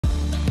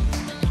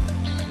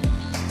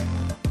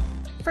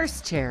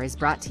First Chair is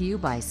brought to you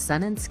by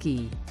Sun and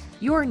Ski,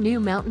 your new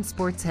mountain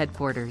sports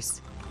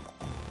headquarters.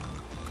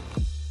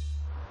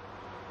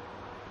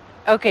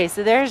 Okay,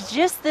 so there's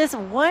just this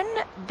one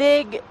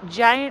big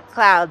giant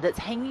cloud that's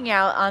hanging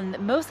out on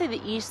mostly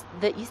the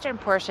eastern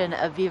portion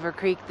of Beaver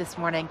Creek this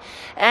morning,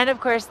 and of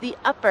course the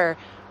upper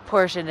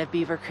portion of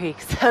Beaver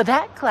Creek. So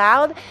that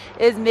cloud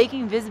is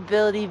making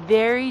visibility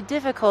very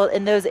difficult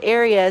in those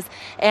areas,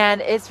 and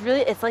it's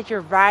like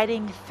you're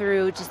riding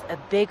through just a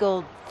big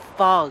old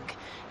fog.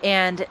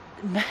 And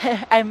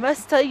I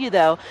must tell you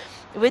though,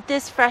 with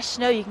this fresh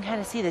snow, you can kind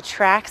of see the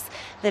tracks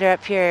that are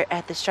up here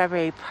at the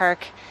Strawberry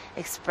Park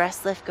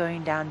Express lift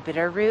going down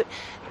Bitterroot.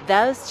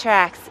 Those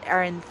tracks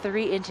are in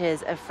 3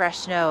 inches of fresh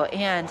snow,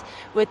 and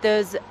with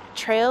those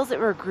trails that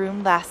were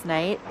groomed last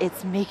night,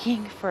 it's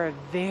making for a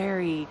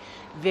very,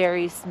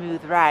 very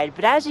smooth ride.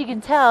 But as you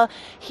can tell,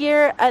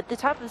 here at the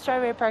top of the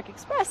Strawberry Park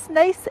Express,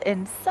 nice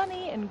and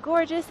sunny and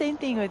gorgeous. Same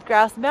thing with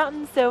Grouse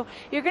Mountain. So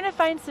you're going to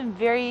find some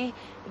very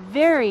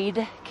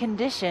varied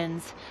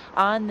conditions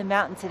on the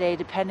mountain today,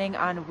 depending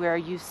on where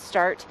you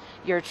start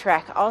your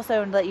trek.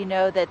 Also, to let you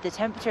know that the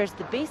temperatures at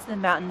the base of the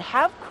mountain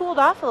have cooled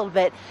off a little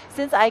bit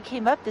since I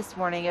came up this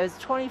morning. It was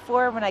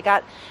 24 when I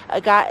got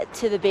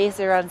to the base,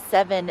 around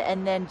 7,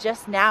 and then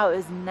just now it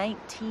was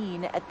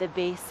 19 at the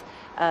base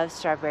of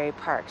Strawberry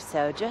Park.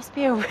 So just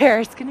be aware,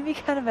 it's going to be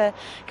kind of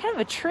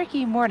a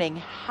tricky morning.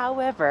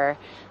 However,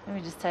 let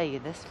me just tell you,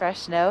 this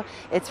fresh snow,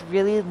 it's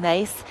really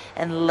nice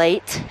and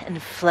light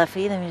and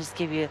fluffy. Let me just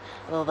give you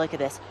a little look at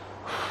this.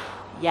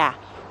 Yeah,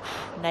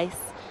 nice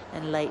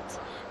and light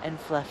and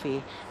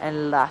fluffy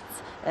and lots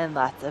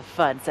of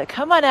fun. So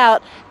come on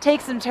out,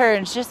 take some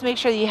turns. Just make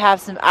sure that you have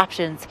some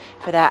options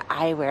for that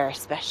eyewear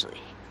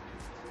especially.